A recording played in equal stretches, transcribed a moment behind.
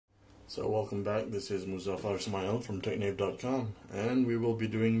So welcome back, this is Muzaffar Ismail from TechNave.com, and we will be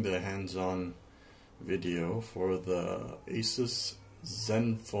doing the hands-on video for the ASUS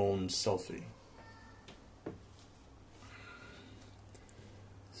ZenFone Selfie.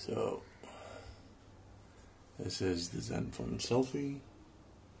 So this is the ZenFone Selfie.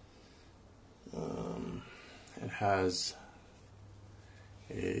 It has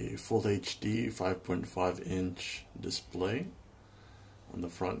a full HD 5.5 inch display on the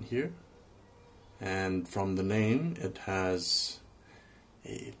front here, and from the name it has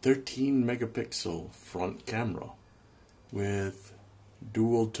a 13 megapixel front camera with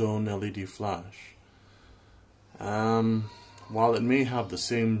dual tone LED flash. While it may have the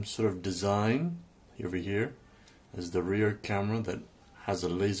same sort of design over here as the rear camera that has a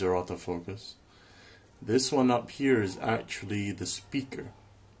laser autofocus, this one up here is actually the speaker.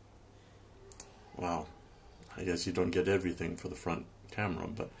 Well, I guess you don't get everything for the front camera,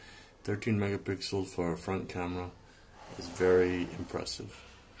 but 13 megapixels for a front camera is very impressive.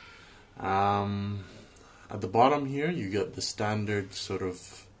 At the bottom here you get the standard sort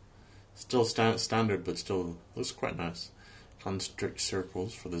of, still standard but still looks quite nice, concentric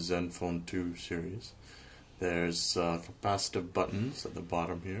circles for the ZenFone 2 series. There's capacitive buttons at the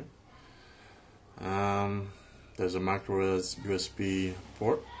bottom here. There's a micro USB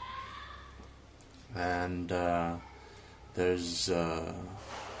port, and there's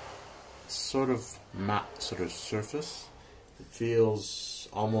sort of matte sort of surface. It feels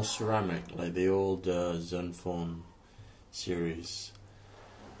almost ceramic, like the old ZenFone series.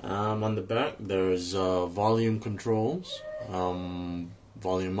 On the back there's volume controls,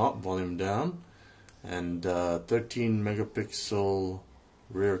 volume up, volume down, and 13 megapixel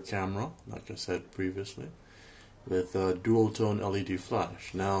rear camera, like I said previously, with a dual tone LED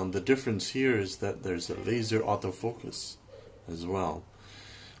flash. Now the difference here is that there's a laser autofocus as well.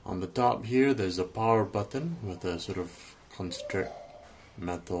 On the top here there's a power button with a sort of concentric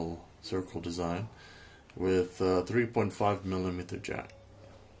metal circle design with a 3.5mm jack.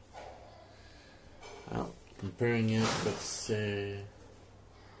 Now comparing it with, say,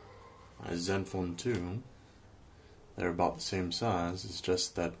 a ZenFone 2, they're about the same size, it's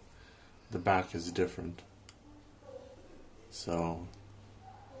just that the back is different. So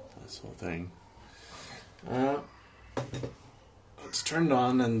that's the whole thing. It's turned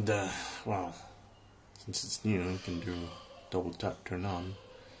on, and well, since it's new, you can do double tap turn on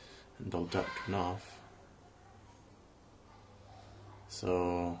and double tap turn off.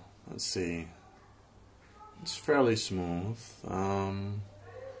 So let's see, it's fairly smooth.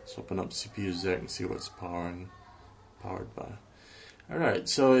 Let's open up CPU exec and see what's powered by. Alright,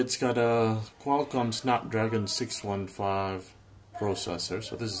 so it's got a Qualcomm Snapdragon 615 processor.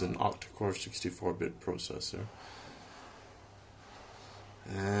 So this is an octa-core 64-bit processor.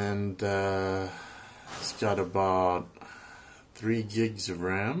 And it's got about 3 gigs of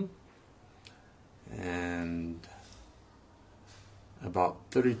RAM and about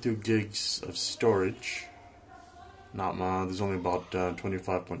 32 gigs of storage. There's only about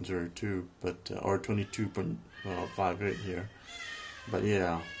 25.02, but or 22.58 here. But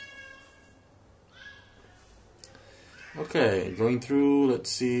yeah. Okay, going through,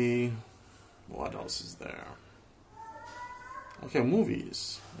 let's see what else is there. Okay,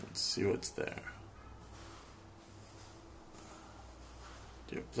 movies. Let's see what's there.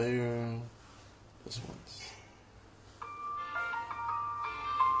 Dear player. This one's.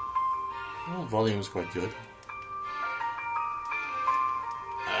 Oh, volume's quite good.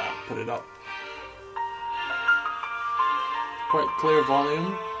 Put it up. Quite clear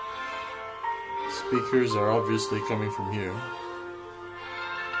volume. Speakers are obviously coming from here.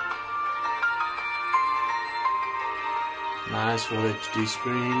 Nice full HD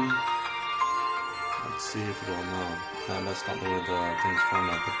screen. Let's see if it'll know. No, that's not the way the thing's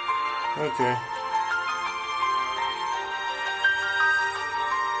formatted. Okay.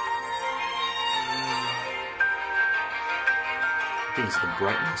 I think it's the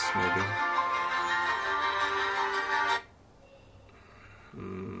brightness, maybe.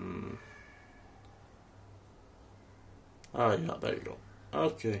 Oh yeah, there you go.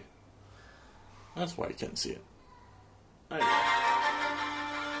 Okay. That's why you can't see it. There you go.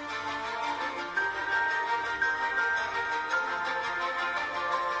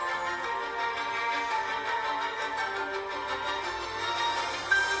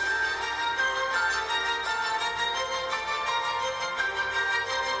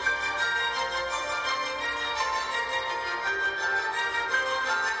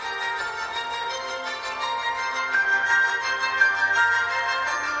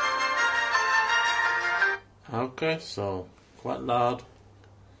 Okay, so quite loud.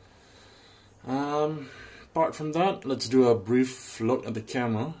 Apart from that, let's do a brief look at the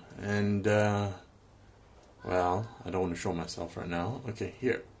camera. And well, I don't want to show myself right now. Okay,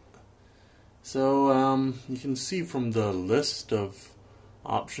 here. So you can see from the list of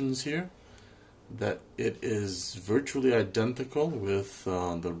options here that it is virtually identical with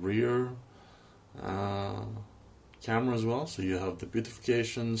the rear camera as well. So you have the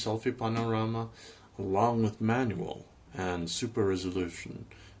beautification, selfie panorama, along with manual and super resolution,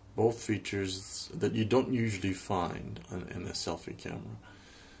 both features that you don't usually find in a selfie camera.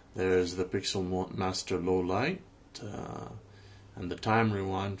 There's the Pixel Master low light and the time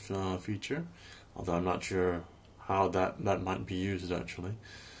rewind feature, although I'm not sure how that might be used actually.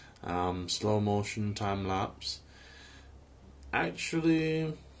 Slow motion time lapse.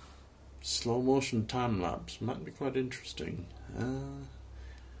 Actually, slow motion time lapse might be quite interesting.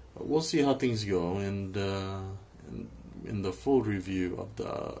 But we'll see how things go, and in the full review of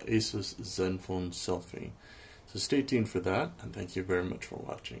the ASUS ZenFone Selfie. So stay tuned for that, and thank you very much for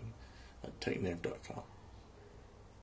watching at technave.com.